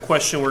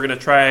question we're going to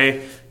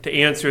try to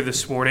answer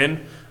this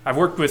morning. I've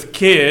worked with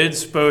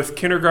kids, both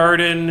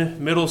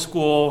kindergarten, middle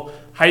school,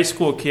 high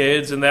school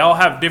kids, and they all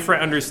have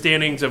different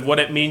understandings of what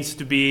it means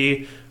to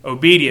be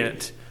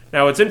obedient.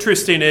 Now, what's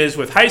interesting is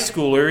with high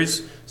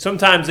schoolers,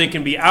 sometimes they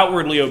can be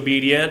outwardly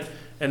obedient,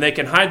 and they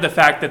can hide the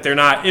fact that they're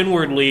not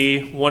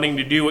inwardly wanting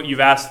to do what you've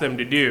asked them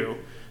to do.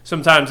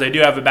 Sometimes they do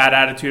have a bad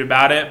attitude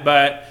about it,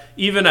 but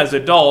even as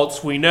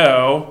adults, we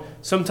know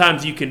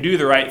sometimes you can do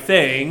the right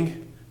thing,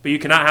 but you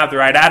cannot have the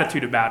right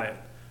attitude about it.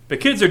 But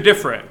kids are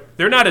different.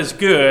 They're not as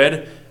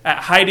good at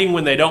hiding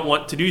when they don't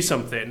want to do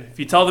something. If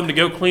you tell them to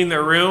go clean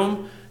their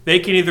room, they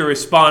can either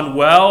respond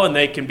well and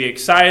they can be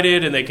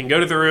excited and they can go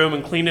to the room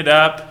and clean it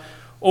up,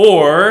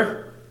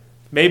 or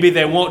maybe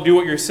they won't do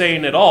what you're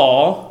saying at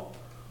all,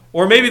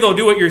 or maybe they'll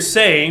do what you're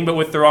saying but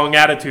with the wrong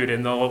attitude,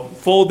 and they'll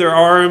fold their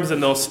arms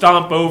and they'll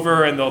stomp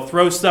over and they'll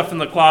throw stuff in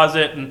the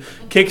closet and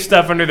kick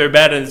stuff under their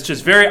bed, and it's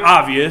just very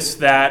obvious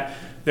that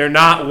they're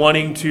not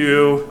wanting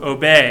to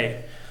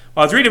obey.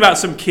 Well, I was reading about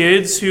some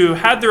kids who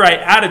had the right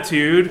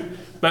attitude,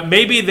 but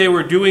maybe they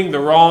were doing the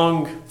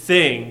wrong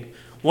thing.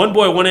 One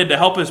boy wanted to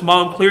help his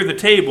mom clear the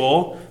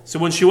table, so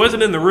when she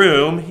wasn't in the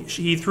room,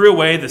 he threw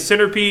away the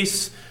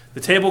centerpiece, the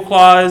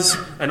tablecloths,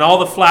 and all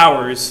the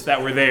flowers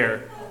that were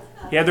there.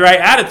 He had the right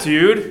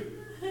attitude,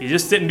 he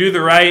just didn't do the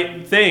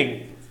right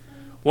thing.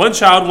 One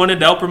child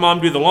wanted to help her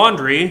mom do the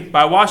laundry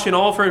by washing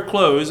all of her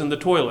clothes in the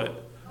toilet.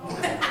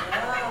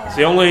 It's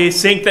the only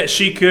sink that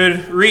she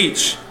could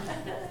reach.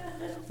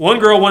 One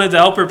girl wanted to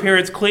help her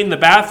parents clean the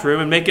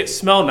bathroom and make it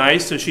smell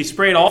nice, so she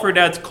sprayed all of her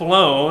dad's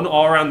cologne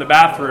all around the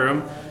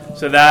bathroom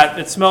so that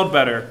it smelled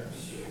better.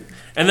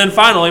 And then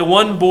finally,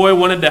 one boy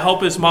wanted to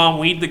help his mom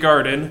weed the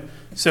garden,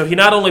 so he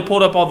not only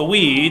pulled up all the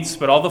weeds,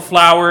 but all the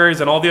flowers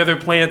and all the other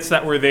plants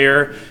that were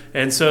there,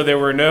 and so there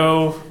were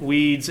no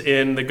weeds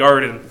in the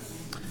garden.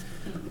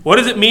 What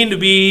does it mean to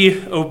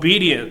be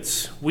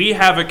obedient? We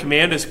have a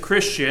command as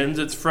Christians.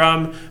 It's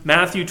from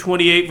Matthew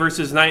 28,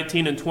 verses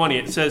 19 and 20.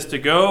 It says to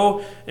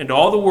go into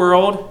all the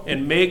world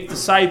and make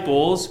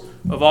disciples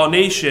of all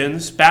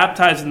nations,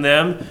 baptizing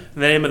them in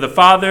the name of the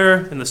Father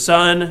and the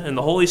Son and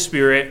the Holy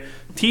Spirit,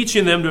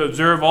 teaching them to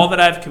observe all that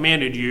I have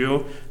commanded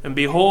you, and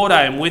behold,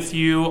 I am with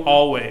you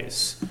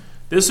always.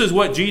 This is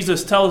what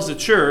Jesus tells the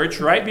church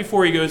right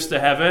before he goes to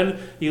heaven.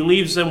 He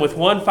leaves them with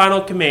one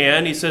final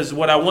command. He says,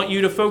 what I want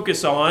you to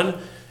focus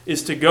on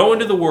is to go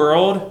into the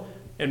world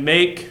and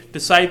make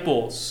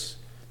disciples,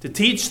 to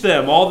teach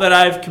them all that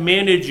I've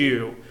commanded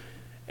you.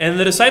 And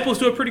the disciples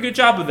do a pretty good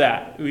job of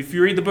that. If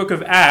you read the book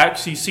of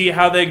Acts, you see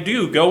how they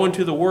do go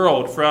into the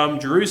world from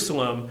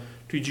Jerusalem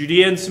to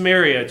Judea and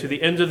Samaria to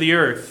the ends of the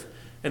earth.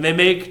 And they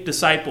make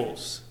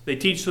disciples. They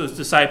teach those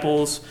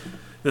disciples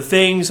the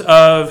things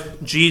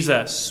of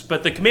Jesus.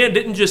 But the command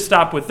didn't just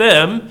stop with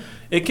them.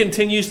 It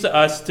continues to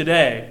us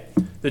today.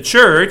 The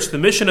church, the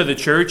mission of the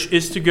church,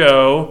 is to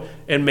go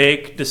and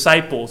make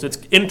disciples. It's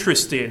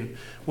interesting.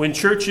 When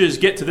churches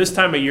get to this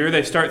time of year,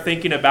 they start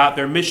thinking about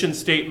their mission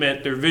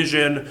statement, their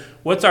vision.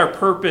 What's our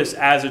purpose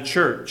as a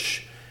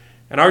church?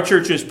 And our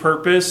church's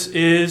purpose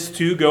is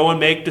to go and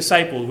make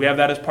disciples. We have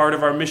that as part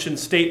of our mission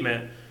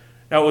statement.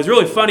 Now, what was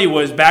really funny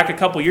was back a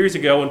couple years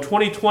ago when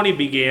 2020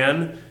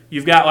 began,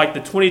 you've got like the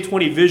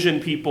 2020 vision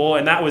people,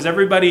 and that was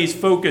everybody's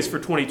focus for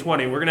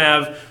 2020. We're going to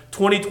have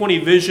 2020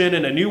 vision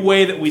and a new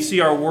way that we see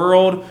our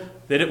world.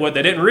 What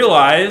they didn't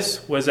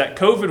realize was that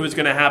COVID was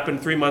going to happen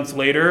 3 months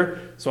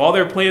later, so all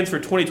their plans for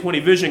 2020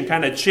 vision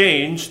kind of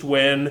changed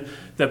when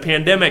the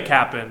pandemic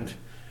happened.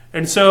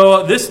 And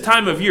so this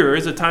time of year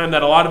is a time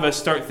that a lot of us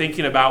start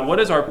thinking about what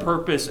is our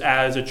purpose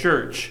as a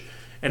church.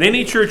 And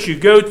any church you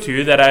go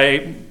to that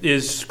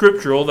is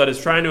scriptural, that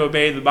is trying to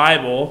obey the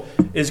Bible,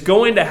 is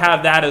going to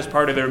have that as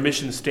part of their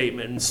mission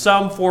statement in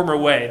some form or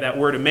way, that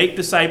we're to make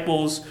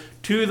disciples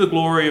to the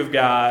glory of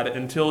God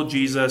until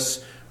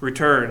Jesus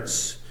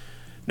returns.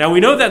 Now,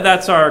 we know that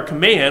that's our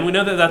command. We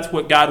know that that's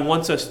what God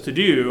wants us to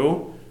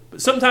do.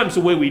 But sometimes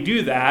the way we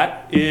do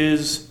that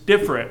is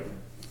different.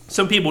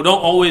 Some people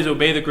don't always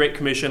obey the Great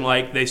Commission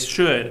like they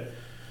should.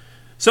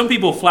 Some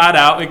people flat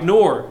out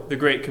ignore the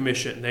Great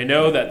Commission. They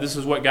know that this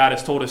is what God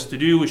has told us to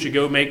do. We should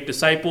go make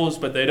disciples,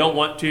 but they don't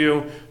want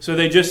to, so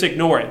they just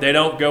ignore it. They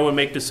don't go and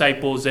make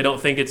disciples. They don't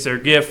think it's their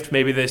gift.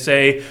 Maybe they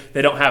say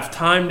they don't have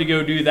time to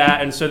go do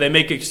that, and so they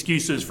make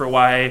excuses for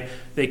why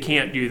they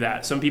can't do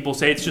that. Some people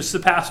say it's just the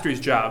pastor's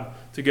job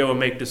to go and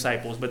make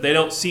disciples, but they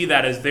don't see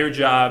that as their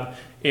job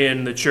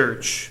in the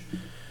church.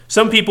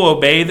 Some people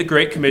obey the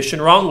Great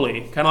Commission wrongly,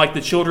 kind of like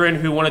the children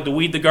who wanted to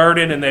weed the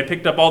garden and they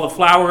picked up all the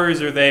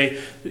flowers, or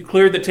they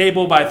cleared the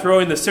table by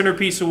throwing the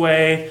centerpiece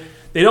away.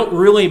 They don't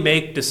really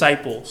make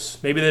disciples.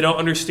 Maybe they don't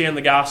understand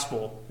the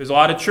gospel. There's a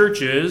lot of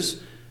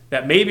churches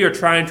that maybe are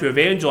trying to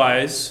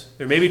evangelize,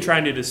 they're maybe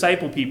trying to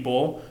disciple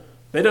people.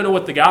 They don't know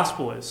what the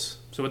gospel is.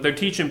 So what they're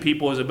teaching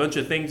people is a bunch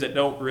of things that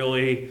don't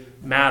really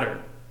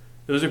matter.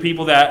 Those are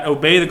people that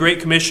obey the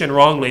Great Commission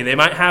wrongly. They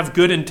might have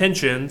good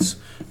intentions,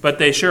 but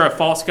they share a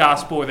false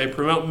gospel, or they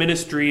promote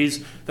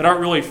ministries that aren't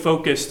really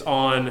focused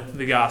on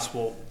the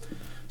gospel.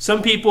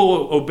 Some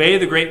people obey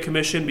the Great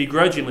Commission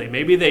begrudgingly.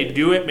 Maybe they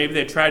do it, maybe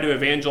they try to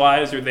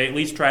evangelize, or they at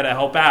least try to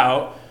help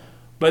out,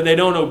 but they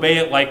don't obey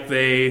it like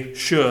they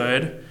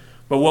should.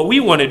 But what we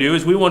want to do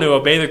is we want to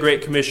obey the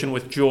Great Commission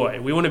with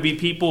joy. We want to be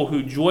people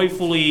who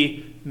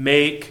joyfully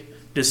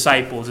make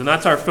disciples. And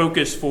that's our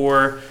focus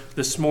for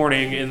this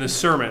morning in this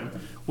sermon.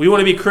 We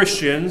want to be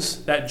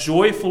Christians that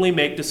joyfully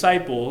make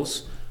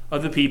disciples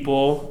of the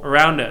people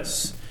around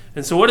us.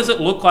 And so what does it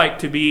look like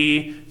to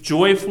be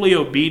joyfully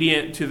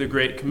obedient to the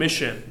Great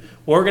Commission?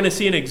 Well, we're going to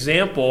see an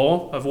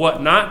example of what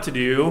not to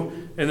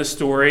do in the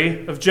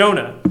story of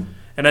Jonah.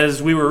 And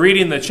as we were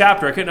reading the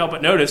chapter, I couldn't help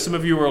but notice some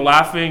of you were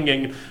laughing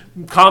and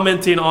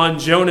commenting on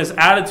Jonah's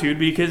attitude,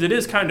 because it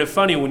is kind of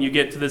funny when you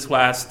get to this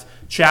last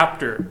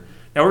chapter.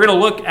 Now, we're going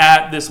to look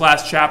at this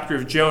last chapter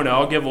of Jonah.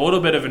 I'll give a little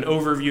bit of an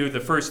overview of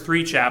the first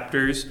 3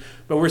 chapters,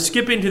 but we're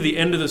skipping to the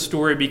end of the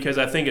story because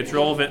I think it's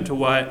relevant to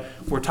what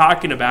we're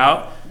talking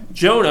about.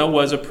 Jonah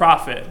was a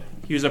prophet.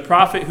 He was a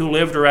prophet who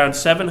lived around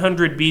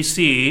 700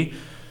 BC,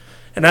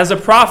 and as a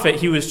prophet,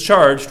 he was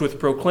charged with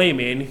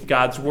proclaiming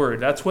God's word.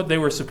 That's what they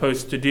were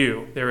supposed to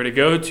do. They were to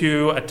go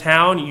to a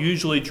town,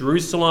 usually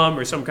Jerusalem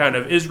or some kind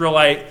of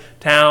Israelite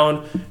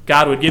town.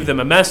 God would give them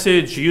a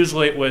message.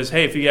 Usually it was,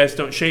 hey, if you guys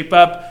don't shape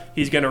up,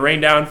 he's going to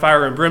rain down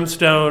fire and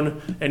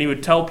brimstone, and he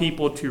would tell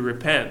people to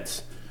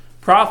repent.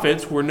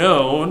 Prophets were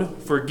known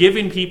for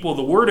giving people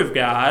the word of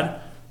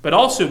God, but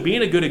also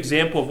being a good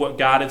example of what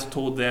God has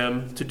told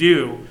them to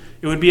do.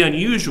 It would be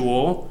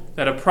unusual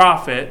that a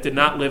prophet did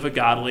not live a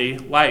godly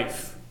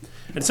life.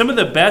 And some of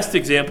the best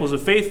examples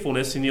of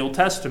faithfulness in the Old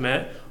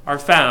Testament are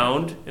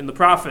found in the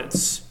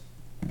prophets.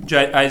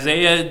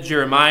 Isaiah,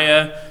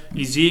 Jeremiah,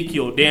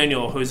 Ezekiel,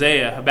 Daniel,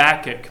 Hosea,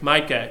 Habakkuk,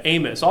 Micah,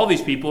 Amos, all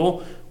these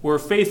people were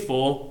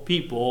faithful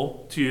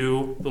people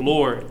to the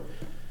Lord.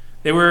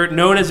 They were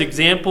known as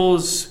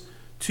examples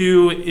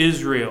to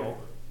Israel.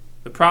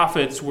 The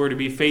prophets were to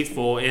be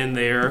faithful in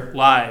their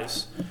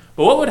lives.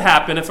 But what would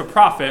happen if a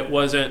prophet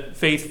wasn't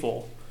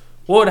faithful?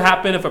 What would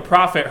happen if a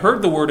prophet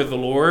heard the word of the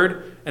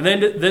Lord and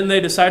then they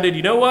decided,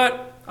 you know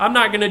what? I'm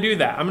not going to do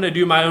that. I'm going to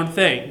do my own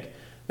thing.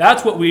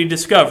 That's what we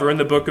discover in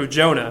the book of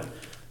Jonah.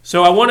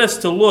 So I want us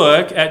to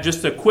look at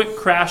just a quick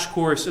crash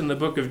course in the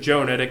book of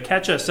Jonah to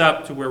catch us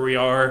up to where we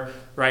are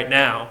right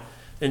now.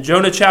 In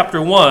Jonah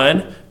chapter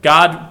 1,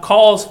 God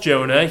calls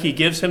Jonah. He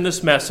gives him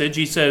this message.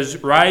 He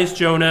says, "Rise,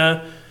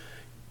 Jonah,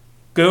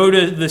 go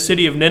to the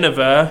city of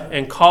Nineveh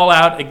and call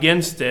out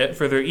against it,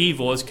 for their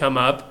evil has come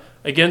up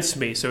against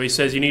me." So he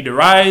says you need to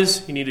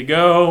rise, you need to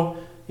go,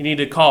 you need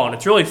to call. And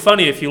it's really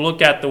funny if you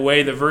look at the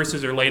way the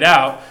verses are laid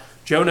out.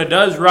 Jonah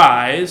does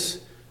rise,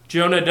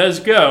 Jonah does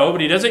go,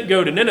 but he doesn't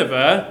go to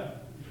Nineveh.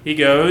 He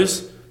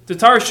goes to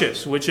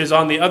Tarshish, which is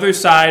on the other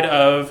side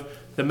of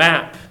the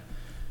map.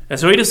 And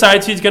so he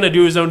decides he's going to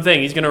do his own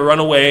thing. He's going to run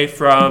away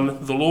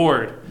from the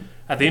Lord.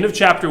 At the end of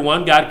chapter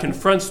 1, God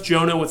confronts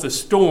Jonah with a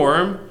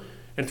storm,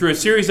 and through a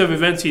series of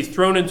events, he's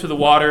thrown into the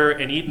water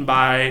and eaten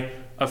by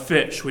a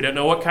fish. We don't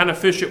know what kind of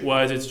fish it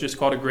was. It's just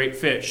called a great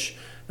fish.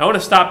 Now, I want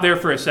to stop there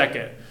for a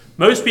second.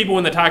 Most people,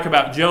 when they talk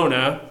about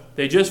Jonah,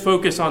 they just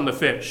focus on the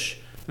fish.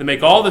 They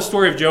make all the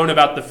story of Jonah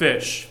about the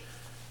fish.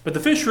 But the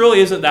fish really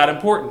isn't that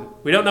important.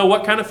 We don't know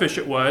what kind of fish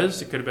it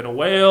was. It could have been a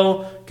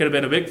whale. It could have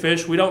been a big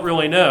fish. We don't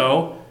really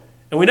know.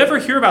 And we never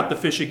hear about the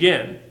fish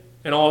again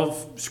in all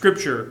of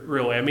Scripture,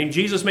 really. I mean,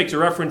 Jesus makes a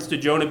reference to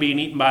Jonah being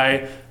eaten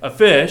by a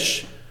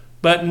fish,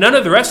 but none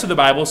of the rest of the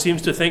Bible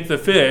seems to think the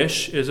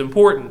fish is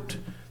important.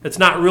 That's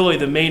not really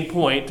the main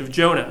point of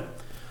Jonah.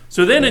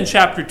 So then in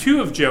chapter 2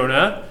 of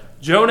Jonah,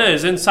 Jonah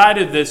is inside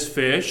of this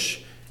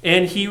fish,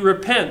 and he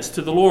repents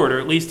to the Lord, or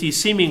at least he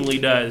seemingly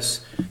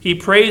does. He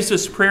prays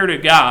this prayer to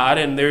God,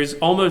 and there's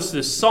almost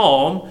this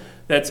psalm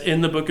that's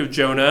in the book of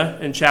Jonah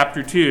in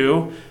chapter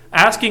 2,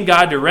 asking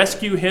God to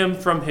rescue him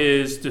from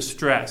his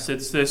distress.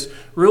 It's this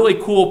really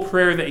cool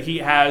prayer that he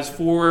has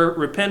for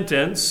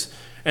repentance.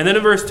 And then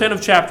in verse 10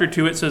 of chapter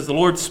 2, it says, "The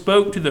Lord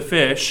spoke to the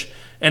fish,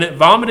 and it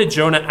vomited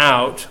Jonah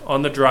out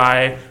on the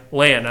dry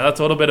land." Now, that's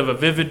a little bit of a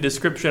vivid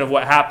description of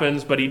what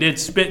happens, but he did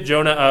spit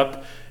Jonah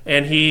up,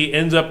 and he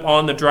ends up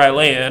on the dry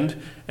land,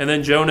 and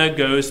then Jonah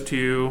goes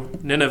to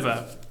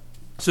Nineveh.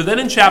 So then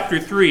in chapter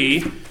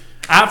 3,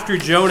 after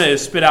Jonah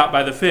is spit out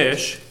by the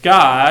fish,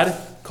 God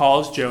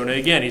calls Jonah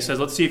again. He says,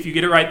 let's see if you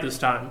get it right this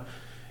time.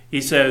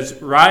 He says,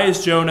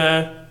 "Rise,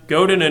 Jonah,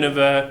 go to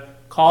Nineveh,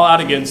 call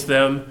out against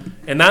them."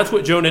 And that's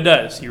what Jonah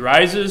does. He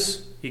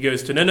rises, he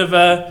goes to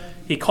Nineveh,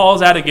 he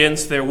calls out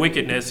against their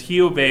wickedness,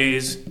 he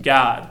obeys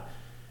God.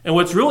 And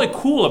what's really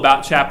cool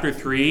about chapter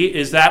 3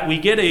 is that we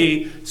get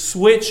a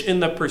switch in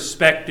the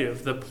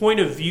perspective. The point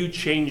of view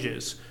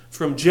changes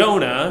from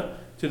Jonah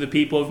to the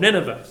people of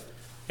Nineveh.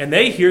 And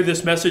they hear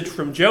this message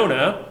from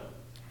Jonah,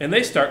 and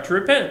they start to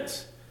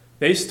repent.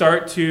 They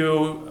start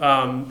to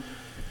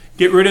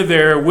get rid of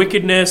their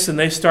wickedness, and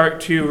they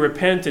start to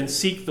repent and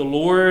seek the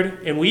Lord.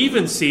 And we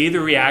even see the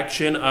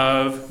reaction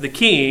of the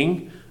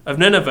king of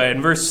Nineveh.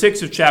 In verse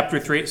 6 of chapter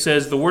 3, it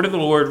says, "The word of the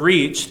Lord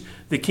reached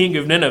the king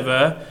of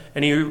Nineveh,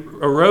 and he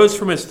arose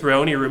from his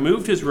throne. He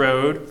removed his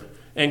robe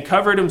and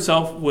covered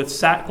himself with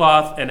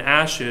sackcloth and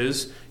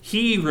ashes.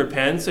 he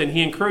repents, and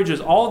he encourages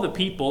all the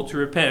people to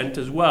repent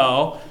as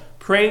well,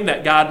 praying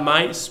that God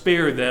might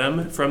spare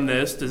them from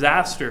this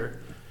disaster.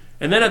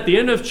 And then at the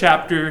end of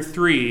chapter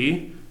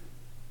 3,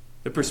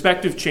 the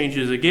perspective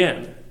changes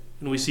again,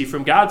 and we see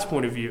from God's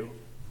point of view.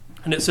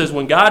 And it says,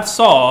 when God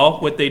saw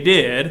what they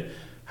did,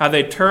 how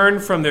they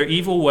turned from their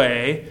evil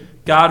way,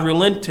 God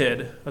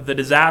relented of the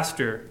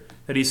disaster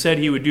that he said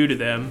he would do to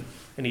them,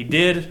 and he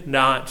did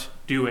not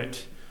do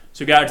it.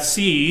 So God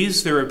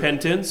sees their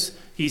repentance.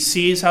 He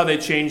sees how they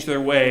changed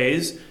their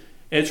ways.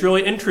 And it's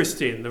really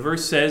interesting. The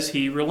verse says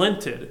he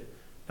relented.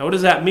 Now, what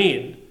does that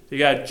mean? Did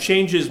God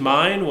change his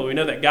mind? Well, we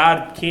know that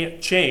God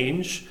can't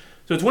change.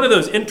 So it's one of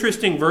those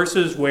interesting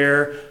verses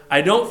where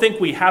I don't think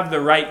we have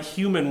the right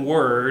human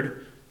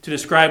word to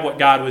describe what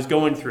God was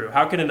going through.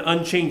 How can an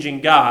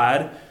unchanging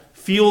God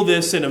feel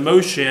this in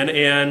emotion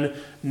and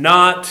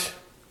not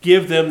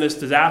give them this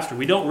disaster?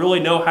 We don't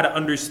really know how to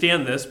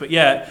understand this, but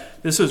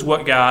yet this is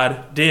what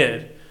God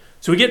did.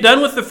 So we get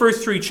done with the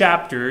first 3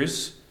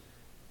 chapters,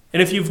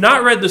 and if you've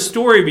not read the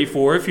story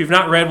before, if you've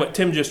not read what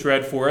Tim just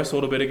read for us a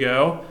little bit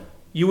ago,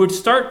 you would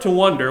start to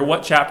wonder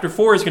what chapter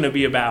 4 is going to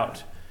be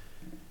about.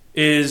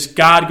 Is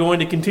God going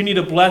to continue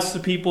to bless the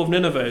people of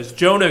Nineveh? Is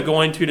Jonah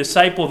going to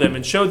disciple them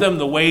and show them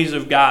the ways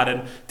of God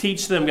and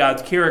teach them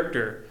God's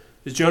character?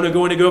 Is Jonah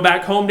going to go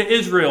back home to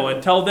Israel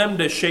and tell them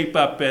to shape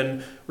up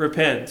and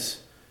repent?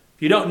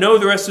 If you don't know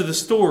the rest of the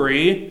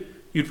story,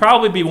 you'd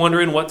probably be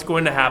wondering what's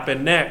going to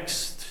happen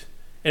next.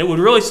 And it would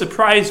really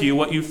surprise you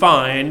what you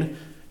find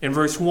in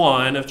verse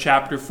 1 of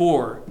chapter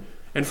 4.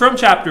 And from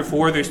chapter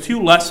 4, there's 2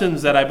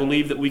 lessons that I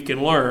believe that we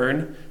can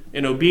learn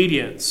in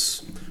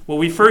obedience. What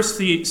we first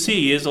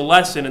see is a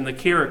lesson in the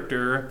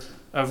character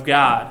of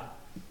God.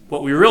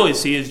 What we really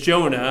see is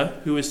Jonah,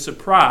 who is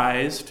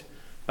surprised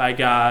by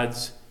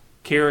God's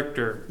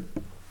character.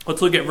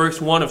 Let's look at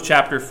verse 1 of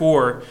chapter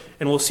 4,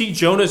 and we'll see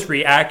Jonah's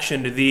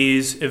reaction to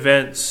these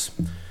events.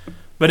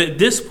 But it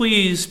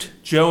displeased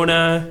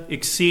Jonah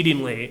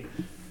exceedingly.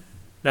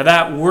 Now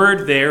that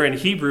word there in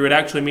Hebrew, it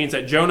actually means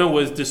that Jonah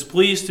was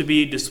displeased to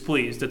be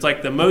displeased. It's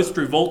like the most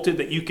revolted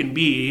that you can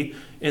be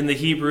in the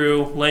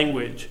Hebrew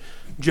language.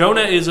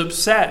 Jonah is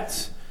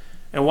upset.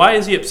 And why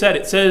is he upset?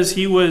 It says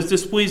he was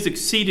displeased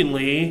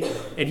exceedingly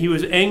and he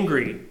was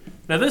angry.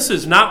 Now this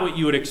is not what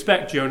you would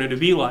expect Jonah to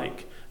be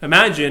like.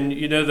 Imagine,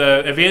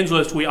 the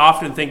evangelist we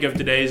often think of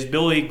today is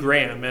Billy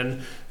Graham,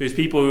 and there's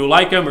people who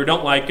like him or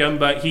don't like him,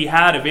 but he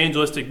had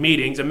evangelistic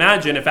meetings.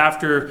 Imagine if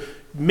after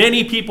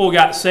many people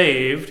got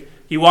saved,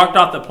 he walked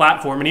off the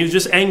platform and he was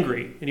just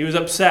angry and he was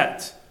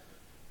upset.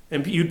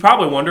 And you'd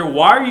probably wonder,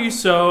 why are you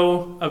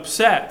so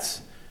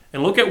upset?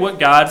 And look at what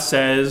God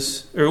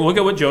says, or look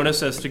at what Jonah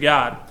says to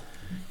God.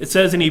 It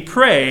says, and he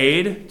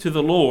prayed to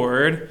the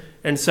Lord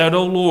and said,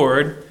 O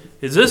Lord,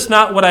 is this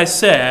not what I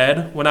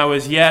said when I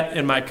was yet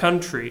in my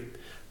country?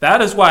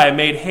 That is why I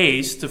made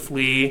haste to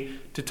flee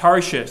to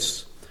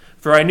Tarshish.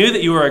 For I knew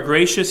that you are a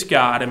gracious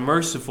God and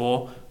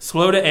merciful,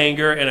 slow to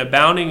anger and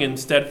abounding in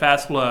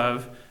steadfast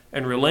love,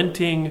 and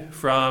relenting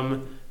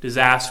from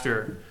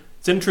disaster.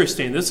 It's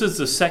interesting. This is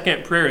the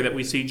second prayer that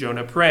we see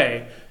Jonah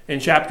pray. In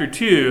chapter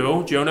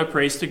 2, Jonah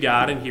prays to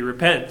God and he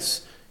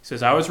repents. He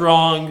says, I was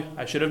wrong.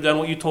 I should have done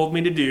what you told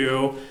me to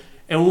do.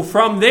 And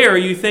from there,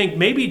 you think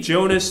maybe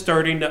Jonah's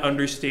starting to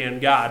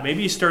understand God.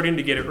 Maybe he's starting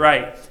to get it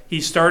right.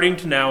 He's starting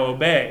to now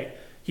obey.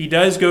 He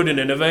does go to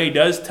Nineveh. He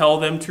does tell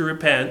them to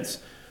repent.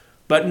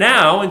 But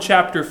now in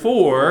chapter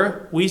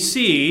 4, we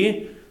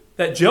see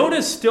that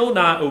Jonah's still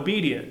not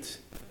obedient.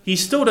 He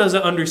still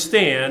doesn't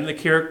understand the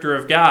character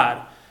of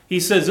God. He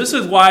says, this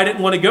is why I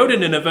didn't want to go to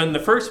Nineveh in the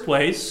first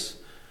place.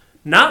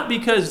 Not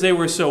because they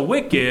were so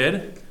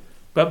wicked,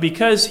 but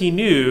because he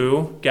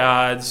knew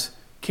God's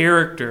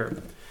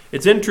character.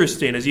 It's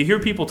interesting. As you hear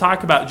people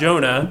talk about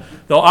Jonah,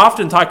 they'll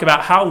often talk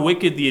about how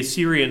wicked the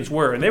Assyrians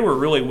were. And they were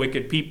really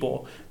wicked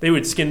people. They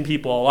would skin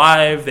people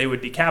alive. They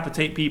would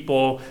decapitate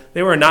people.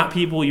 They were not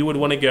people you would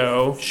want to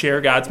go share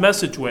God's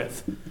message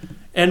with.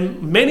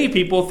 And many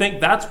people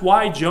think that's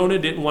why Jonah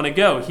didn't want to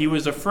go. He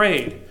was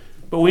afraid.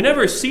 But we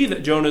never see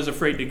that Jonah's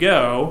afraid to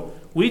go.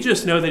 We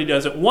just know that he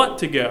doesn't want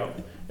to go.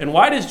 And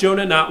why does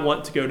Jonah not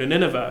want to go to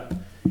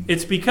Nineveh?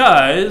 It's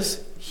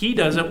because he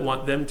doesn't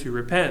want them to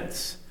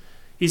repent.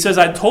 He says,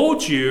 I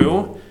told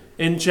you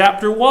in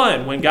chapter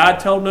 1 when God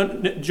told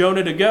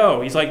Jonah to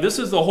go. He's like, this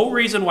is the whole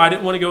reason why I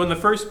didn't want to go in the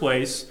first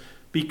place,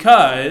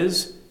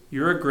 because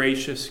you're a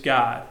gracious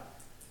God.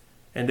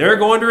 And they're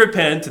going to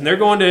repent, and they're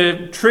going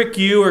to trick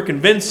you or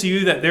convince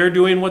you that they're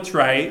doing what's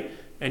right,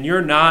 and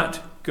you're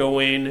not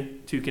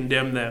going to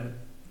condemn them.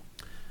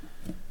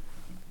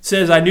 It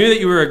says, I knew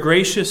that you were a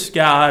gracious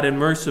God and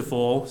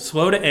merciful,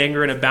 slow to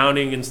anger and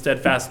abounding in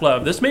steadfast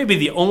love. This may be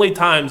the only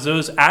times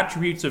those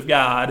attributes of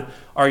God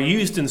are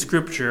used in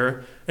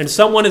Scripture, and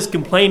someone is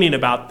complaining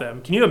about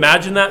them. Can you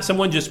imagine that?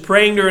 Someone just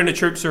praying during a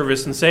church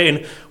service and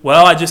saying,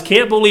 well, I just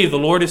can't believe the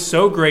Lord is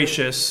so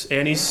gracious,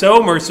 and he's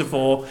so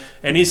merciful,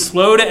 and he's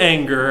slow to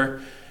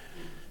anger.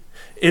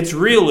 It's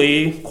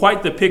really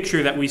quite the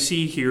picture that we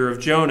see here of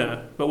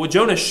Jonah. But what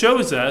Jonah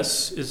shows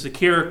us is the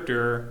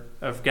character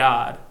of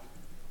God.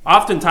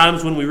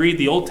 Oftentimes when we read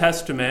the Old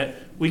Testament,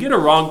 we get a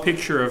wrong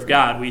picture of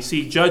God. We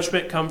see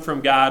judgment come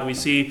from God. We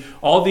see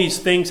all these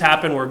things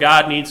happen where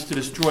God needs to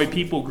destroy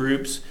people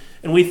groups.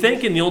 And we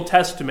think in the Old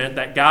Testament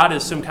that God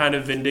is some kind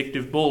of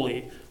vindictive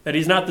bully, that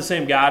he's not the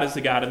same God as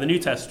the God in the New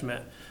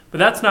Testament. But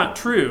that's not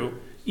true.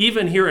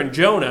 Even here in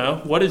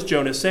Jonah, what is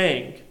Jonah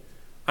saying?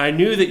 I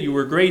knew that you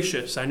were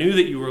gracious. I knew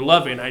that you were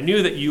loving. I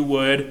knew that you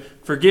would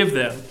forgive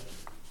them.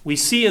 We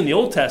see in the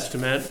Old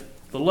Testament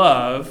the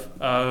love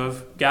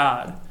of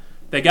God.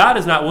 That God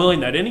is not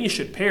willing that any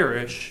should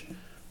perish,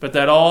 but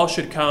that all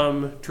should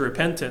come to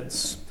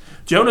repentance.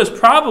 Jonah's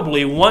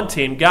probably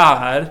wanting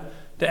God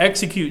to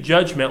execute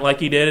judgment like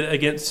he did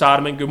against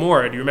Sodom and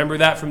Gomorrah. Do you remember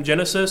that from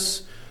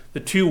Genesis? The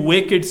two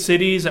wicked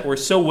cities that were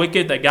so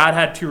wicked that God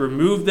had to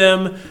remove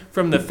them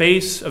from the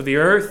face of the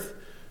earth.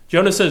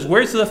 Jonah says,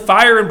 where's the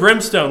fire and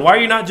brimstone? Why are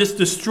you not just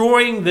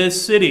destroying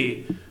this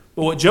city?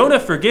 But what Jonah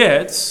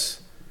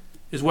forgets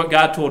is what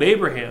God told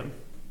Abraham.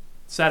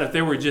 It's that if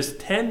there were just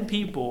 10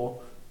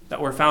 people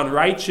that were found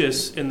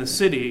righteous in the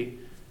city,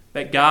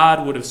 that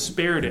God would have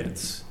spared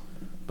it.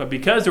 But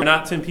because there were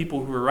not 10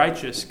 people who were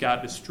righteous,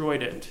 God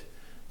destroyed it.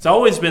 It's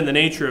always been the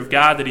nature of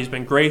God that he's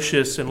been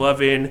gracious and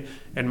loving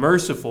and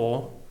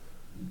merciful.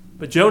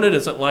 But Jonah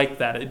doesn't like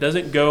that. It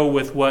doesn't go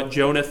with what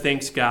Jonah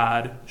thinks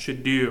God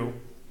should do.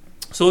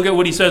 So look at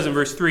what he says in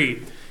verse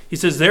 3. He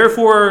says,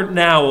 therefore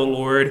now, O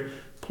Lord,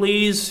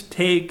 please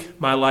take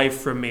my life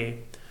from me.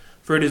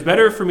 For it is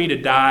better for me to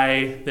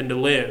die than to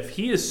live.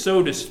 He is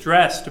so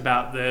distressed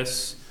about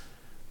this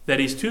that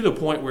he's to the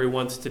point where he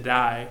wants to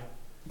die.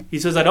 He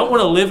says, I don't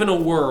want to live in a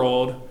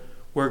world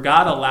where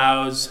God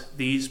allows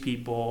these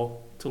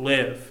people to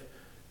live.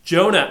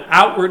 Jonah,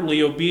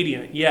 outwardly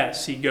obedient.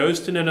 Yes, he goes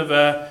to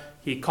Nineveh.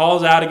 He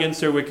calls out against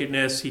their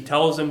wickedness. He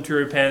tells them to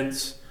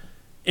repent.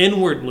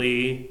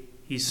 Inwardly,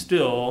 he's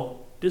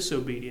still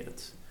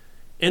disobedient.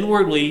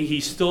 Inwardly, he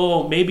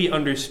still maybe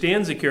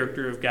understands the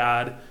character of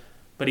God,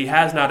 but he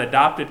has not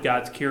adopted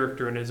God's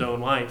character in his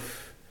own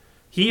life.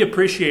 He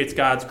appreciates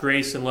God's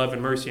grace and love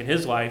and mercy in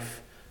his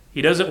life.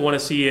 He doesn't want to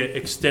see it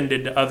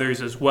extended to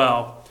others as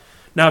well.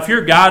 Now, if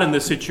you're God in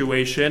this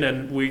situation,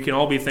 and we can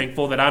all be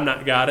thankful that I'm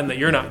not God and that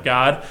you're not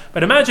God,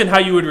 but imagine how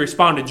you would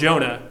respond to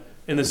Jonah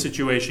in this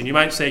situation. You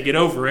might say, get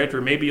over it,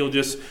 or maybe you'll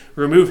just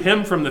remove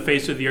him from the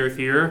face of the earth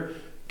here.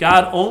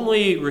 God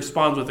only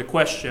responds with a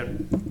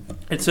question.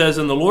 It says,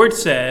 and the Lord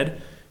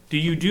said, do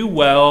you do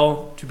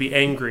well to be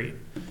angry?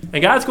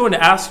 And God's going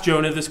to ask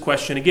Jonah this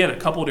question again a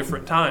couple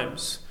different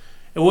times.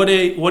 And what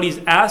he's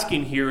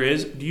asking here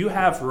is, do you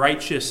have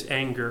righteous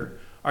anger?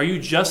 Are you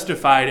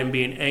justified in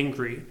being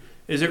angry?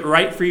 Is it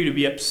right for you to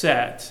be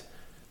upset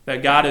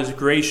that God is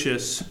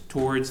gracious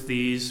towards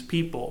these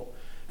people?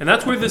 And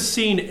that's where this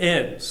scene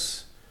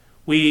ends.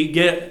 We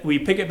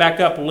pick it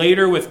back up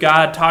later with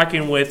God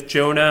talking with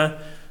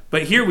Jonah,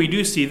 but here we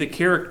do see the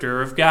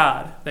character of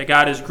God, that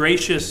God is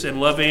gracious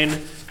and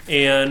loving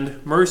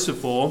and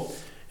merciful.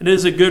 It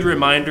is a good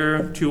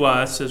reminder to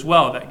us as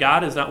well that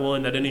God is not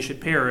willing that any should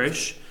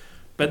perish,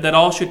 but that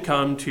all should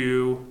come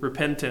to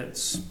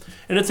repentance.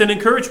 And it's an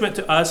encouragement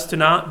to us to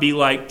not be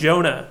like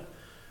Jonah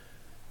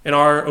in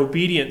our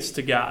obedience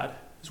to God.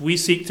 As we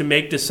seek to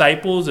make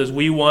disciples, as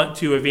we want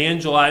to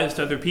evangelize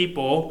to other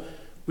people,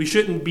 we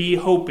shouldn't be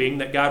hoping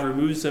that God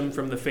removes them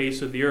from the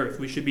face of the earth.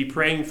 We should be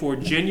praying for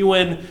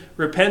genuine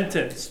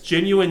repentance,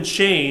 genuine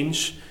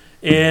change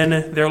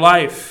in their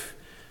life.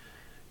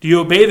 Do you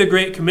obey the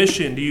Great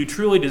Commission? Do you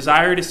truly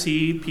desire to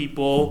see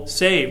people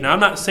saved? Now, I'm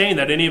not saying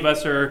that any of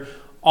us are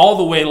all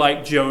the way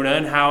like Jonah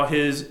and how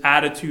his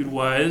attitude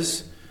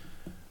was,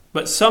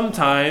 but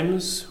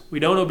sometimes we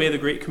don't obey the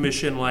Great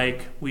Commission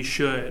like we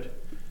should.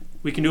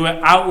 We can do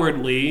it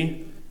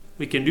outwardly.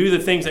 We can do the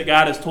things that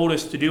God has told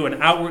us to do,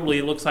 and outwardly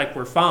it looks like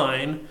we're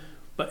fine,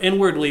 but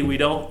inwardly we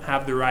don't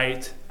have the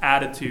right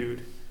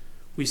attitude.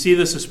 We see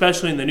this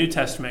especially in the New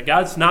Testament.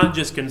 God's not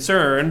just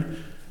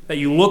concerned that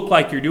you look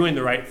like you're doing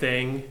the right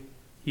thing.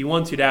 He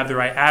wants you to have the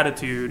right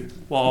attitude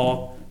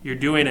while you're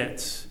doing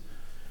it.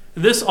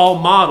 This all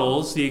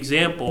models the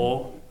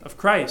example of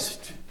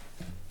Christ.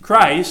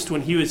 Christ,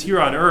 when he was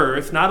here on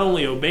earth, not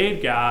only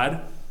obeyed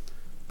God,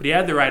 but he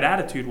had the right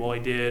attitude while he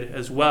did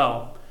as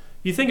well.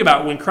 You think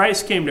about when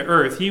Christ came to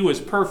earth, he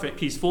was perfect.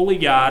 He's fully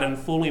God and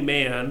fully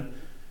man.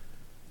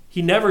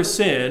 He never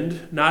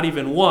sinned, not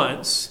even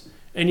once,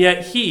 and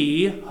yet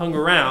he hung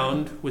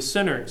around with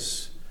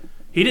sinners.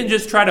 He didn't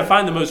just try to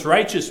find the most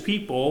righteous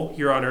people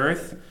here on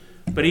earth,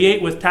 but he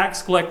ate with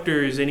tax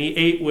collectors and he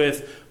ate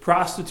with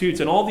prostitutes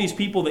and all these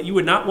people that you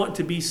would not want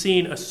to be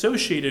seen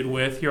associated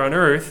with here on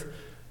earth.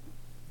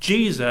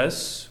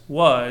 Jesus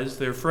was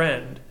their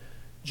friend.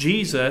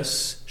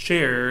 Jesus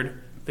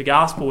shared the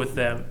gospel with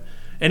them.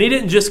 And he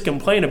didn't just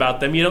complain about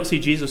them. You don't see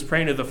Jesus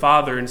praying to the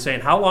Father and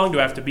saying, how long do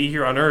I have to be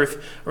here on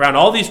earth around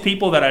all these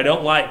people that I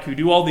don't like, who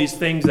do all these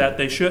things that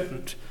they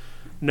shouldn't?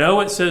 No,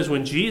 it says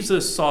when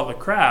Jesus saw the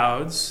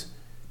crowds,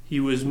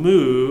 he was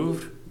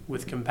moved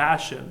with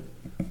compassion.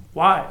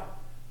 Why?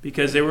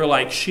 Because they were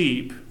like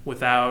sheep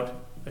without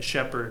a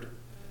shepherd.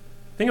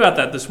 Think about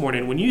that this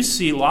morning. When you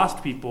see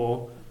lost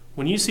people,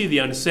 when you see the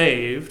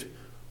unsaved,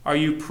 Are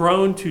you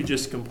prone to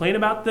just complain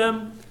about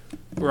them?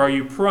 Or are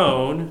you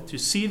prone to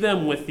see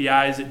them with the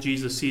eyes that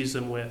Jesus sees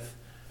them with?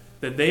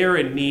 That they are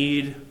in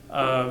need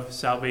of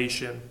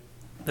salvation,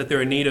 that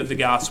they're in need of the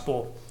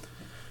gospel.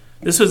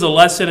 This is a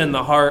lesson in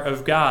the heart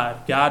of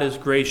God. God is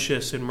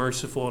gracious and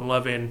merciful and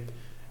loving,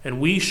 and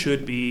we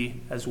should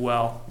be as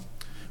well.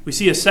 We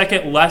see a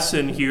second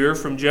lesson here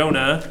from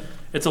Jonah.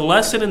 It's a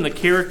lesson in the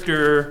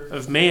character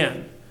of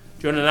man.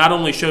 Jonah not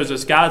only shows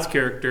us God's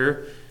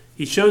character,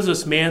 he shows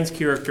us man's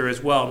character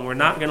as well, and we're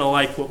not going to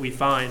like what we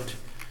find.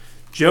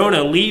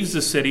 Jonah leaves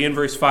the city. In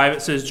verse 5,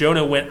 it says,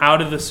 Jonah went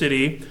out of the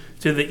city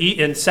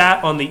and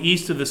sat on the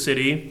east of the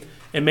city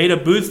and made a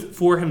booth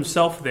for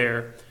himself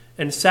there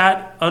and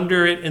sat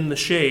under it in the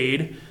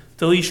shade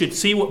till he should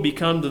see what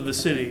becomes of the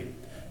city.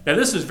 Now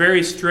this is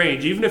very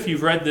strange. Even if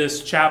you've read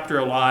this chapter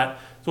a lot,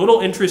 it's a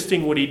little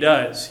interesting what he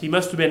does. He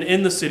must have been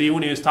in the city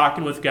when he was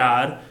talking with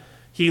God.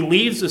 He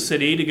leaves the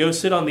city to go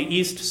sit on the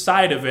east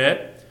side of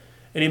it,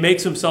 and he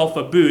makes himself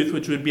a booth,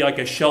 which would be like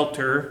a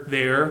shelter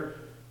there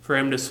for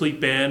him to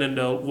sleep in and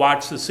to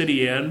watch the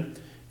city in.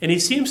 And he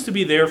seems to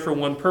be there for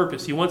one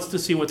purpose. He wants to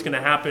see what's going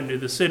to happen to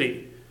the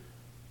city.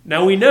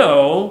 Now we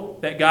know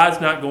that God's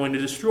not going to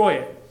destroy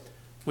it.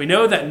 We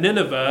know that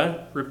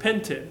Nineveh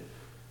repented.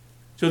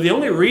 So the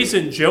only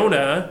reason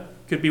Jonah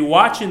could be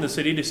watching the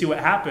city to see what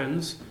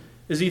happens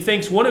is he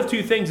thinks one of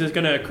two things is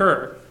going to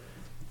occur.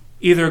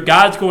 Either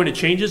God's going to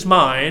change his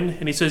mind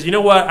and he says, you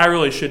know what, I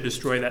really should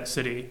destroy that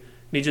city.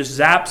 And he just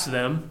zaps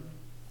them.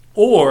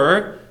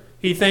 Or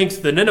he thinks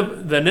the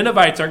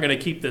Ninevites aren't going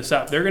to keep this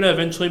up. They're going to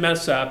eventually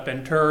mess up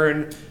and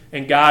turn,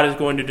 and God is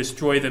going to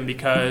destroy them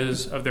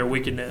because of their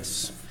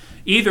wickedness.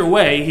 Either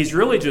way, he's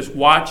really just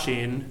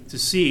watching to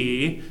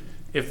see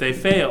if they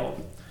fail.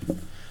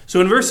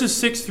 So in verses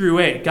 6 through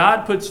 8,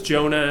 God puts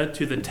Jonah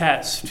to the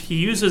test. He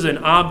uses an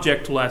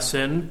object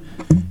lesson,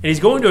 and he's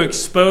going to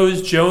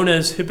expose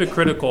Jonah's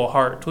hypocritical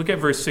heart. Look at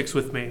verse 6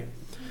 with me. It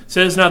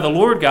says, Now the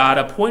Lord God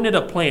appointed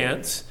a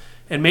plant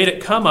and made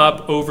it come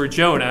up over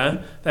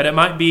Jonah, that it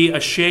might be a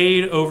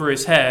shade over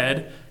his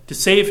head, to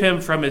save him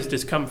from his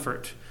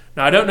discomfort.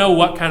 Now, I don't know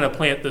what kind of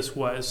plant this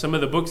was. Some of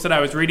the books that I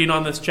was reading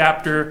on this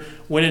chapter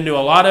went into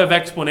a lot of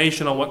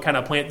explanation on what kind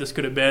of plant this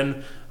could have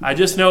been. I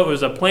just know it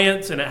was a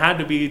plant, and it had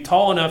to be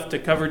tall enough to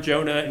cover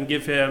Jonah and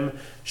give him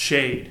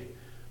shade.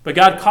 But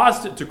God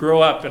caused it to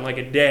grow up in like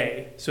a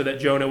day so that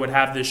Jonah would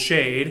have this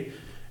shade.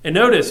 And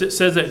notice it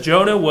says that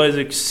Jonah was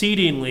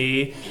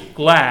exceedingly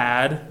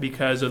glad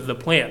because of the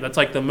plant. That's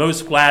like the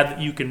most glad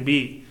that you can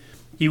be.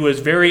 He was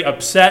very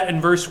upset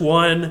in verse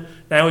 1.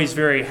 Now he's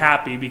very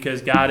happy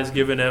because God has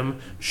given him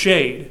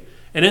shade.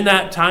 And in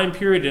that time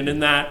period and in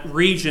that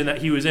region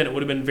that he was in, it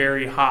would have been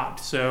very hot.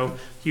 So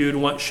he would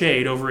want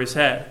shade over his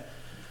head.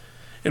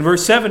 In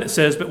verse 7 it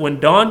says, But when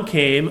dawn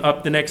came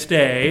up the next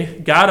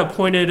day, God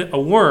appointed a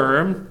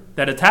worm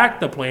that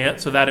attacked the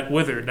plant so that it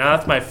withered. Now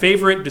that's my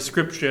favorite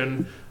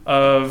description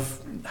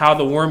of how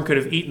the worm could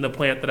have eaten the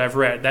plant that I've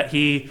read, that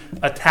he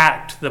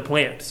attacked the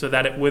plant so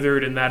that it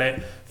withered and that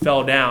it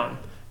fell down.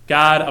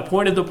 God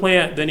appointed the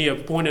plant, then he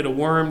appointed a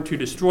worm to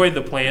destroy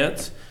the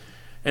plant.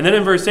 And then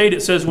in verse 8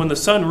 it says, When the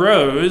sun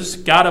rose,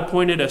 God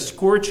appointed a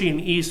scorching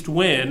east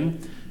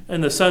wind,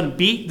 and the sun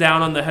beat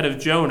down on the head of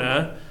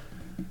Jonah,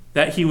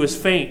 that he was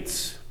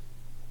faint.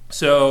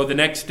 So the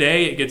next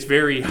day it gets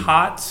very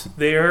hot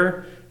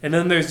there, and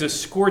then there's this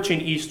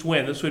scorching east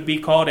wind. This would be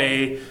called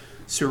a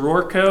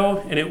sirocco,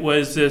 and it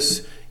was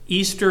this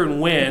eastern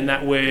wind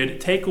that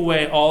would take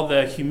away all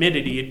the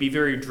humidity. It'd be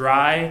very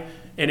dry,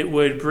 and it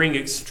would bring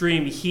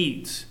extreme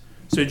heat.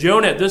 So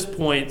Jonah at this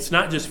point is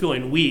not just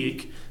feeling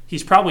weak,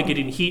 he's probably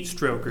getting heat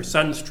stroke or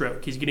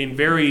sunstroke. He's getting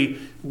very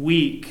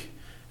weak.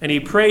 And he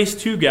prays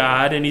to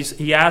God, and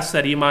he asks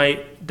that he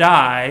might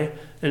die,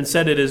 and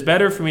said, It is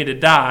better for me to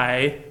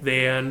die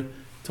than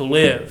to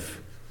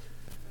live.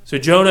 So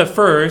Jonah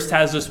first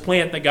has this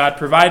plant that God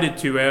provided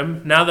to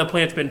him. Now the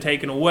plant's been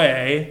taken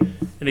away,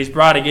 and he's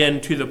brought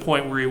again to the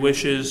point where he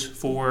wishes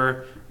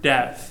for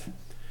death.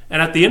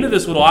 And at the end of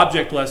this little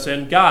object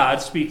lesson,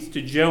 God speaks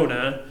to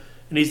Jonah,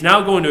 and he's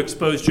now going to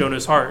expose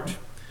Jonah's heart.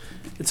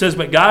 It says,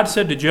 But God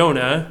said to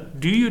Jonah,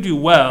 Do you do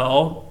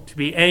well to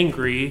be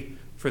angry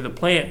for the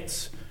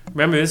plants?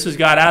 Remember, this is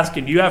God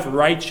asking, do you have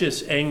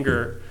righteous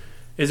anger?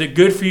 Is it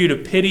good for you to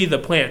pity the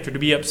plant or to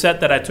be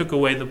upset that I took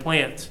away the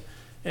plant?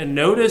 And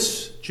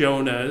notice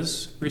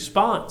Jonah's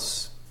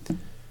response.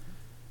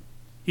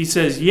 He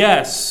says,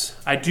 Yes,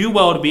 I do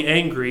well to be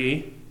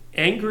angry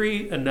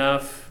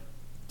enough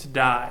to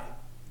die.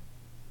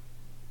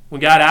 When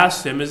God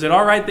asked him, is it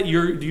all right that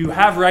do you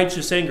have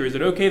righteous anger? Is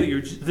it okay that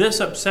you're this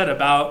upset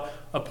about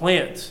a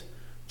plant?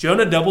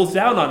 Jonah doubles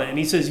down on it, and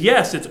he says,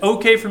 yes, it's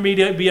okay for me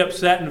to be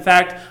upset. In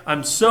fact,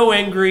 I'm so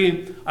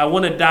angry, I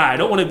want to die. I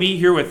don't want to be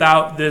here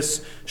without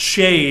this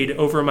shade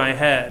over my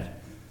head.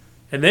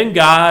 And then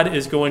God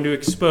is going to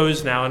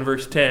expose now in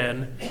verse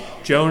 10,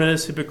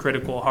 Jonah's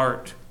hypocritical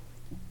heart.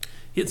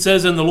 It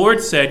says, And the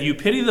Lord said, You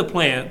pity the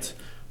plant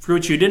for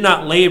which you did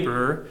not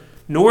labor,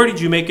 nor did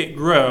you make it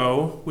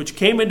grow, which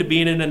came into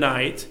being in a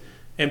night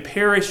and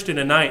perished in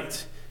a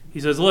night. He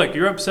says, look,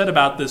 you're upset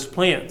about this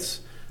plant.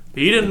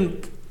 But you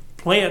didn't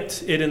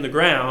plant it in the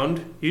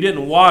ground. You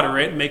didn't water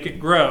it and make it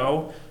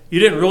grow. You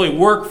didn't really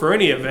work for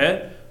any of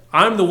it.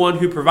 I'm the one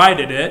who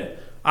provided it.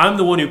 I'm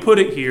the one who put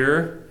it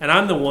here, and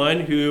I'm the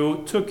one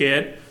who took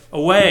it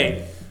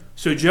away.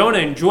 So Jonah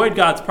enjoyed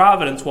God's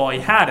providence while he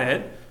had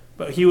it,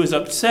 but he was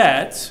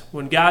upset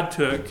when God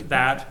took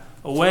that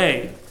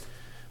away.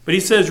 But he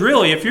says,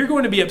 really, if you're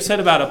going to be upset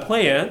about a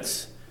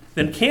plant,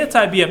 then can't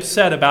I be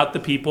upset about the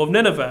people of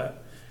Nineveh?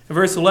 In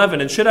verse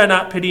 11, and should I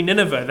not pity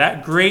Nineveh,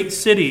 that great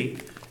city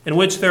in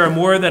which there are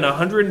more than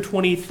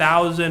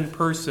 120,000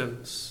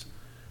 persons?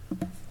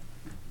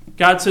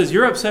 God says,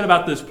 you're upset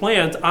about this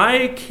plant.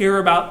 I care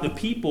about the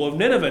people of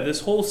Nineveh,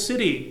 this whole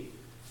city,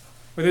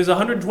 where there's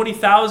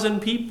 120,000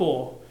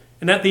 people.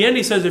 And at the end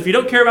he says, if you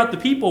don't care about the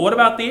people, what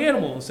about the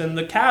animals and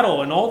the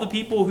cattle and all the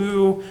people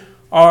who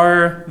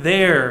are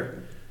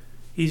there?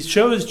 He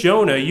shows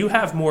Jonah, you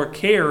have more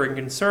care and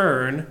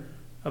concern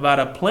about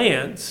a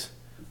plant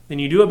than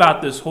you do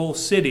about this whole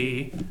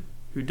city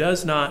who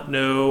does not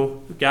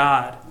know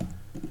God.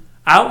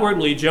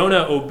 Outwardly,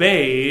 Jonah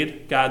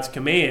obeyed God's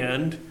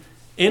command.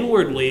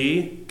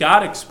 Inwardly,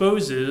 God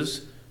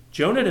exposes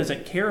Jonah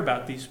doesn't care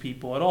about these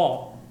people at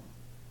all.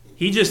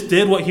 He just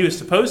did what he was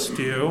supposed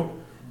to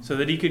so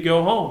that he could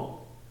go home.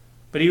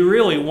 But he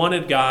really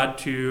wanted God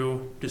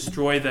to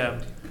destroy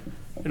them.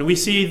 And we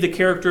see the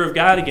character of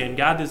God again.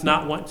 God does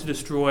not want to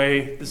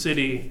destroy the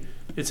city.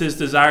 It's his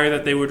desire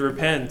that they would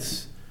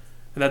repent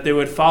and that they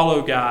would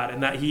follow God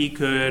and that he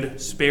could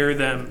spare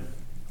them.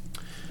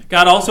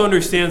 God also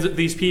understands that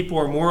these people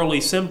are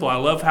morally simple. I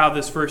love how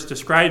this verse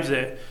describes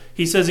it.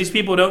 He says these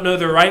people don't know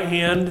their right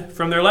hand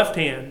from their left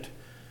hand.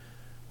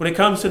 When it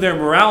comes to their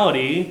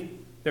morality,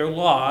 they're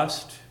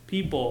lost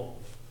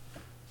people.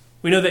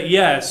 We know that,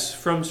 yes,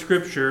 from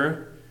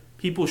Scripture,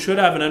 people should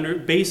have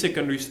an basic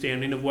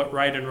understanding of what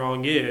right and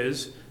wrong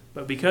is,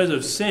 but because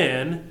of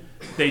sin,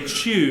 they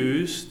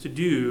choose to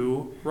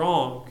do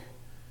wrong.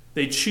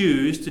 They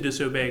choose to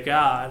disobey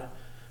God.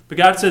 But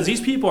God says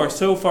these people are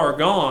so far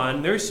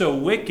gone, they're so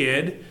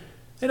wicked,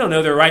 they don't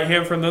know their right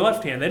hand from their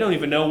left hand. They don't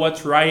even know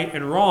what's right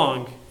and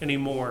wrong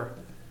anymore.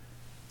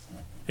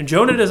 And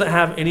Jonah doesn't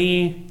have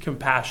any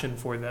compassion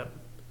for them.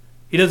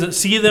 He doesn't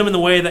see them in the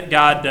way that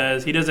God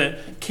does. He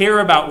doesn't care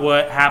about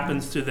what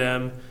happens to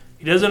them.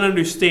 He doesn't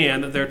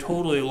understand that they're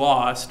totally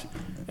lost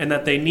and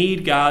that they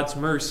need God's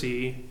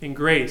mercy and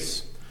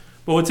grace.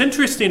 But what's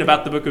interesting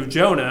about the book of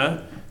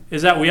Jonah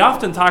is that we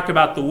often talk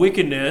about the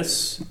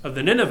wickedness of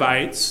the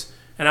Ninevites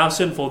and how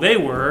sinful they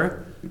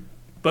were.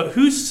 But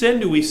whose sin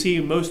do we see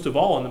most of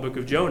all in the book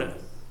of Jonah?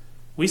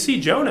 We see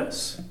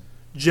Jonah's.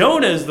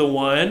 Jonah is the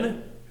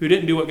one who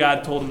didn't do what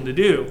God told him to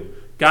do.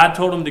 God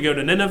told him to go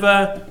to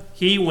Nineveh.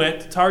 He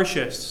went to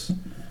Tarshish.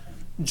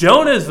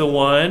 Jonah is the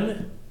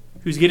one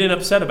who's getting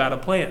upset about a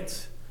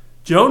plant.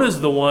 Jonah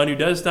is the one who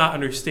does not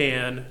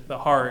understand the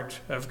heart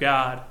of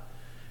God.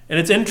 And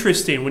it's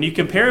interesting, when you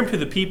compare him to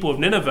the people of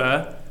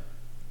Nineveh,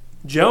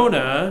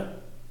 Jonah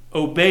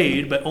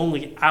obeyed, but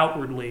only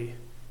outwardly.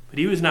 But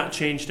he was not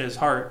changed in his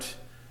heart.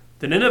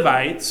 The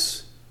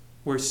Ninevites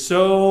were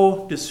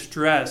so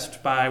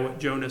distressed by what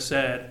Jonah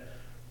said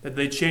that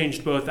they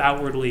changed both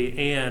outwardly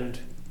and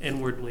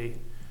inwardly.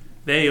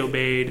 They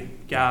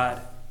obeyed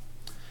God.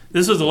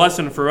 This is a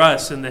lesson for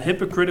us in the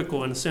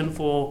hypocritical and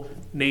sinful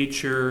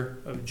nature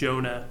of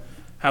Jonah,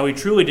 how he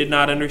truly did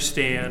not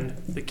understand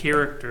the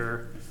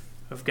character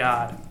of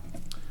God.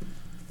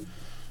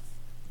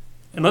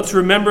 And let's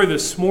remember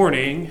this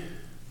morning,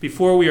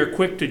 before we are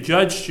quick to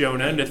judge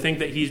Jonah and to think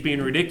that he's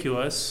being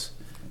ridiculous,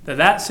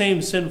 that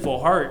same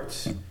sinful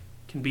heart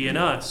can be in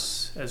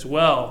us as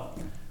well.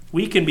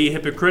 We can be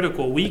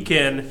hypocritical. We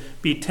can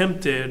be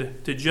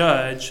tempted to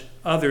judge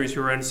others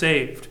who are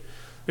unsaved.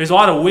 There's a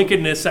lot of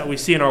wickedness that we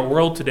see in our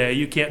world today.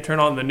 You can't turn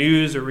on the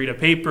news or read a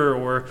paper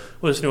or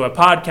listen to a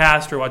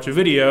podcast or watch a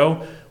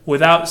video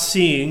without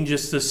seeing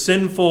just the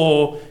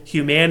sinful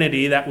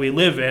humanity that we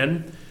live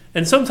in.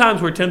 And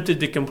sometimes we're tempted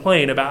to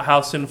complain about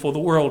how sinful the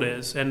world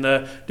is and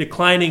the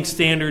declining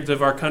standards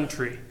of our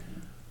country.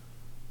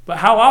 But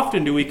how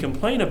often do we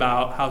complain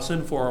about how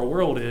sinful our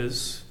world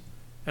is,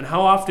 and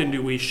how often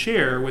do we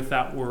share with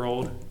that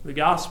world the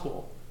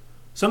gospel?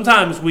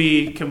 Sometimes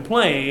we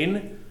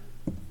complain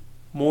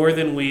more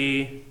than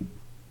we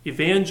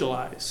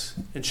evangelize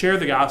and share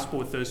the gospel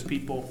with those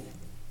people.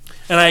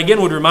 And I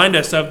again would remind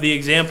us of the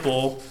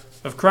example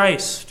of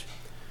Christ,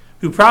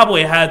 who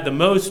probably had the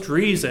most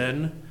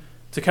reason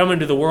to come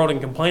into the world and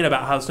complain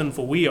about how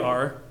sinful we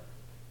are,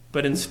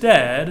 but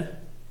instead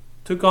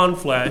took on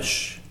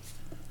flesh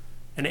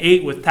and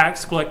ate with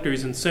tax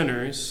collectors and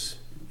sinners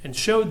and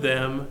showed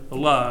them the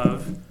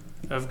love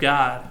of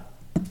God.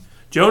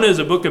 Jonah is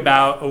a book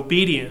about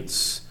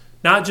obedience,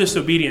 not just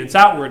obedience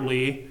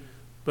outwardly,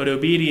 but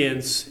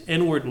obedience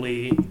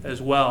inwardly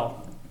as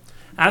well.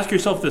 Ask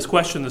yourself this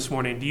question this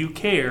morning. Do you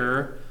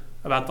care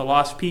about the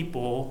lost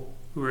people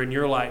who are in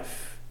your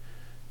life?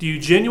 Do you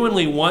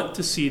genuinely want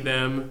to see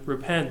them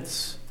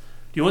repent?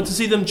 Do you want to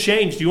see them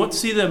change? Do you want to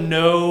see them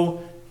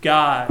know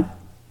God?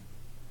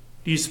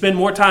 Do you spend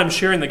more time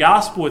sharing the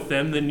gospel with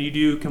them than you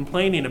do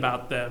complaining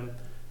about them?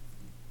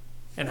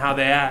 and how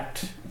they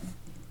act.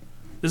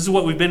 This is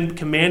what we've been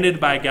commanded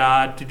by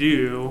God to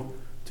do,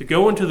 to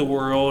go into the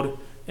world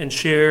and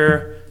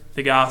share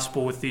the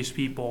gospel with these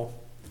people.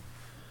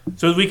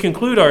 So as we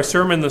conclude our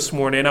sermon this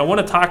morning, I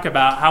want to talk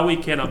about how we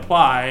can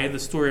apply the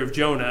story of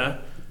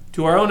Jonah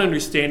to our own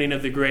understanding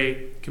of the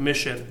Great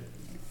Commission.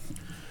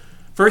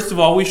 First of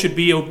all, we should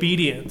be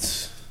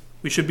obedient.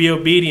 We should be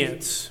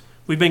obedient.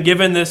 We've been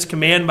given this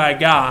command by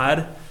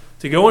God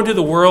to go into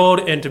the world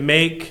and to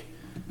make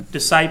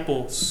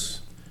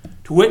disciples,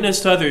 to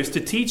witness to others,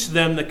 to teach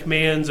them the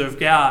commands of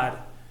God.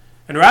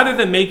 And rather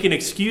than making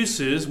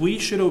excuses, we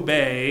should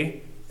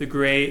obey the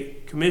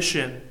Great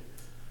Commission.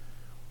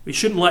 We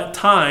shouldn't let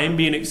time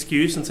be an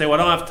excuse and say, well,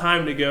 I don't have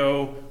time to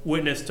go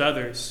witness to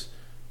others.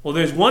 Well,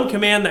 there's one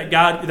command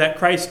that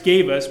Christ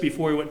gave us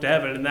before he went to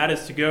heaven, and that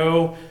is to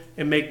go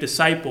and make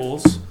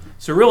disciples.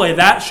 So really,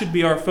 that should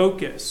be our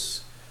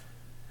focus.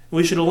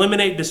 We should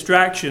eliminate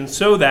distractions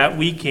so that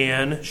we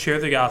can share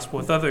the gospel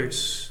with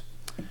others.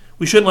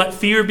 We shouldn't let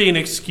fear be an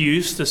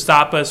excuse to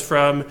stop us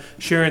from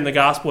sharing the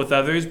gospel with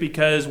others,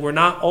 because we're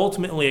not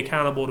ultimately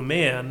accountable to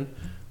man.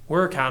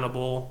 We're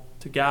accountable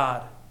to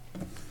God.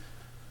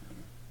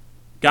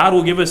 God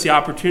will give us the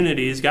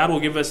opportunities, God will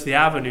give us the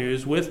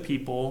avenues with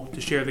people to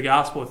share the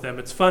gospel with them.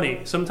 It's funny.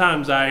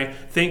 Sometimes I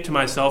think to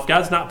myself,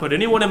 God's not put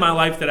anyone in my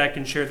life that I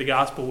can share the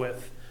gospel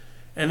with.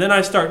 And then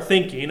I start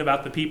thinking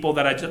about the people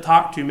that I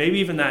talked to, maybe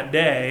even that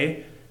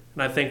day,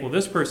 and I think, well,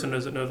 this person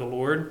doesn't know the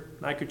Lord,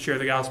 and I could share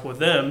the gospel with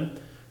them.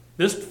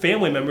 This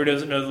family member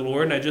doesn't know the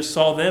Lord, and I just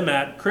saw them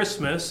at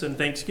Christmas and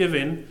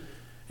Thanksgiving.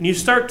 And you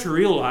start to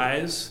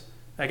realize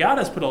that God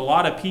has put a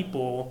lot of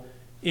people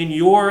in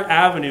your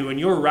avenue, in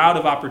your route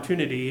of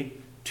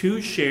opportunity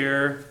to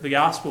share the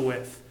gospel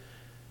with.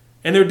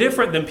 And they're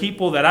different than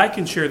people that I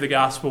can share the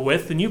gospel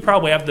with, and you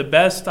probably have the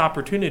best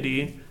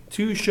opportunity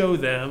to show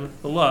them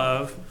the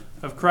love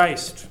of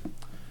Christ.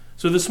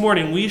 So this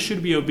morning, we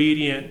should be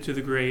obedient to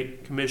the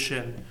Great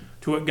Commission,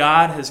 to what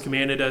God has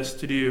commanded us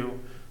to do,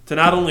 to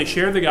not only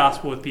share the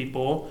gospel with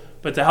people,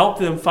 but to help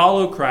them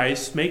follow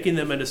Christ, making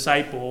them a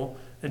disciple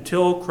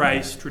until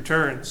Christ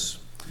returns.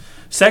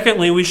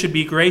 Secondly, we should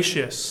be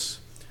gracious.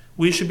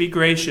 We should be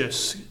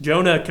gracious.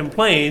 Jonah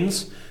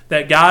complains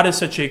that God is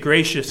such a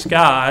gracious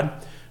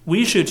God.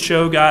 We should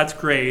show God's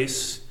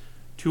grace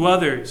to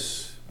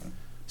others.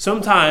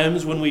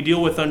 Sometimes when we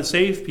deal with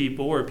unsaved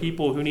people or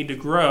people who need to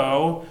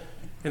grow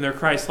in their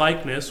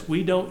Christ-likeness,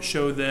 we don't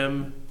show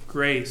them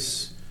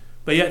grace.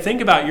 But yet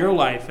think about your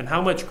life and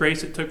how much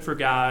grace it took for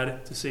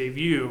God to save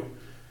you.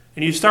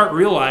 And you start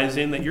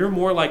realizing that you're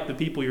more like the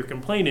people you're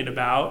complaining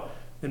about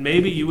than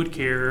maybe you would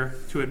care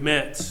to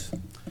admit.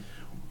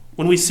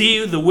 When we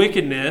see the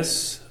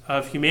wickedness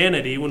of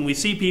humanity, when we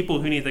see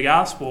people who need the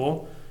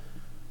gospel,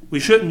 we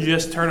shouldn't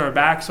just turn our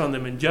backs on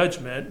them in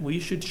judgment. We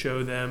should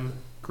show them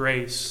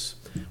grace.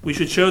 We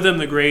should show them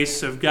the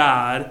grace of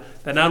God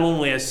that not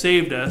only has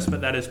saved us,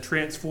 but that is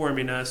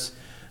transforming us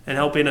and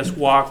helping us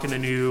walk in a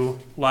new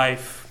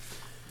life.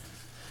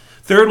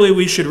 Thirdly,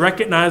 we should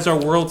recognize our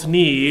world's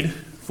need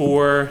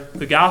for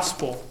the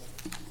gospel.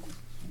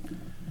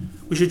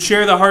 We should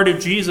share the heart of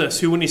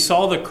Jesus, who when he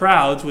saw the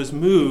crowds was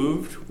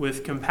moved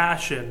with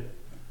compassion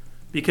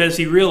because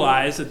he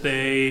realized that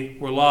they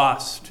were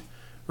lost.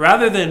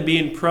 Rather than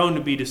being prone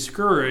to be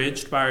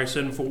discouraged by our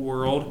sinful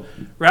world,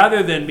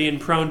 rather than being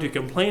prone to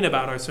complain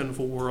about our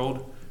sinful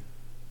world,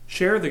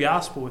 share the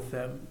gospel with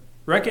them.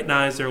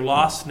 Recognize their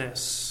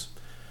lostness.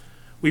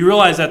 We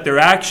realize that their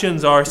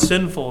actions are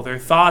sinful, their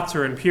thoughts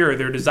are impure,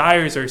 their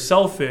desires are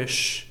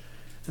selfish,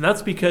 and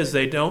that's because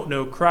they don't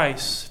know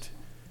Christ.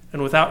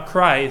 And without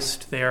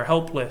Christ, they are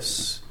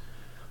helpless.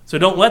 So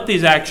don't let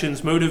these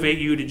actions motivate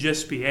you to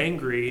just be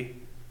angry.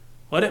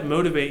 Let it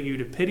motivate you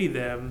to pity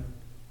them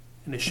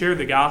and to share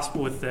the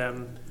gospel with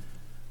them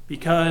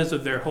because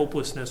of their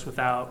hopelessness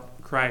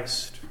without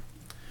Christ.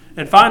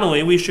 And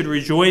finally, we should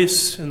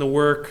rejoice in the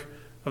work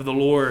of the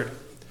Lord.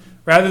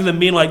 Rather than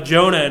being like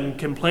Jonah and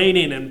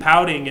complaining and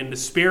pouting and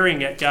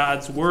despairing at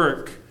God's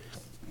work,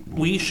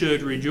 we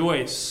should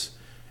rejoice.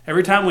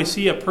 Every time we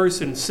see a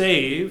person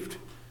saved,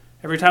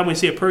 every time we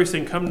see a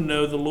person come to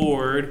know the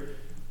Lord,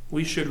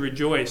 we should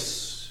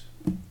rejoice.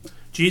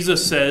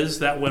 Jesus says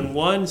that when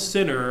one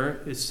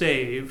sinner is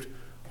saved,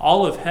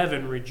 all of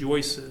heaven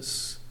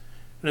rejoices.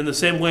 And in the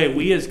same way,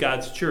 we as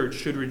God's church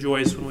should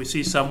rejoice when we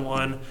see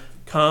someone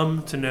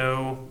come to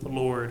know the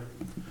Lord.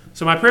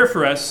 So my prayer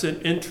for us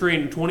in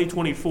entering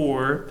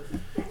 2024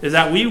 is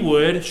that we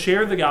would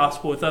share the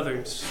gospel with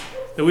others,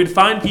 that we'd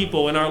find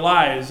people in our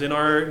lives, in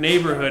our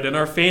neighborhood, in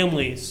our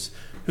families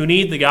who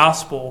need the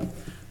gospel,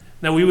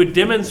 that we would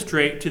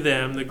demonstrate to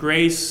them the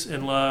grace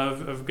and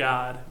love of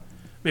God.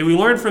 May we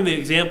learn from the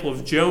example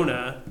of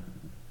Jonah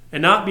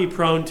and not be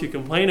prone to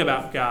complain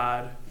about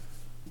God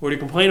or to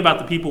complain about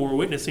the people we're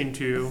witnessing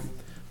to,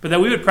 but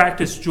that we would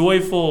practice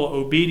joyful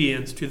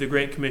obedience to the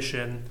Great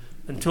Commission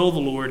until the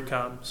Lord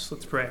comes.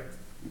 Let's pray.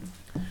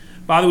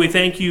 Father, we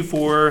thank you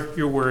for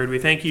your word. We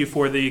thank you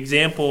for the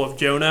example of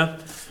Jonah.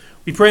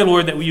 We pray,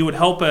 Lord, that you would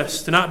help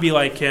us to not be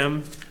like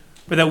him,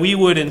 but that we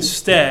would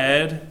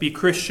instead be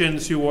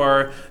Christians who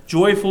are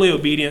joyfully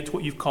obedient to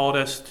what you've called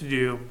us to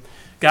do.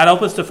 God,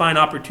 help us to find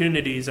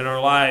opportunities in our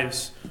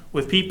lives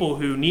with people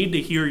who need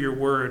to hear your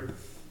word.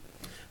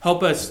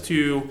 Help us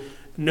to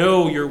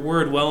know your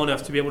word well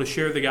enough to be able to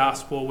share the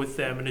gospel with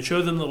them and to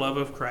show them the love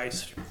of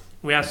Christ.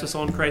 We ask this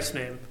all in Christ's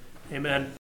name. Amen.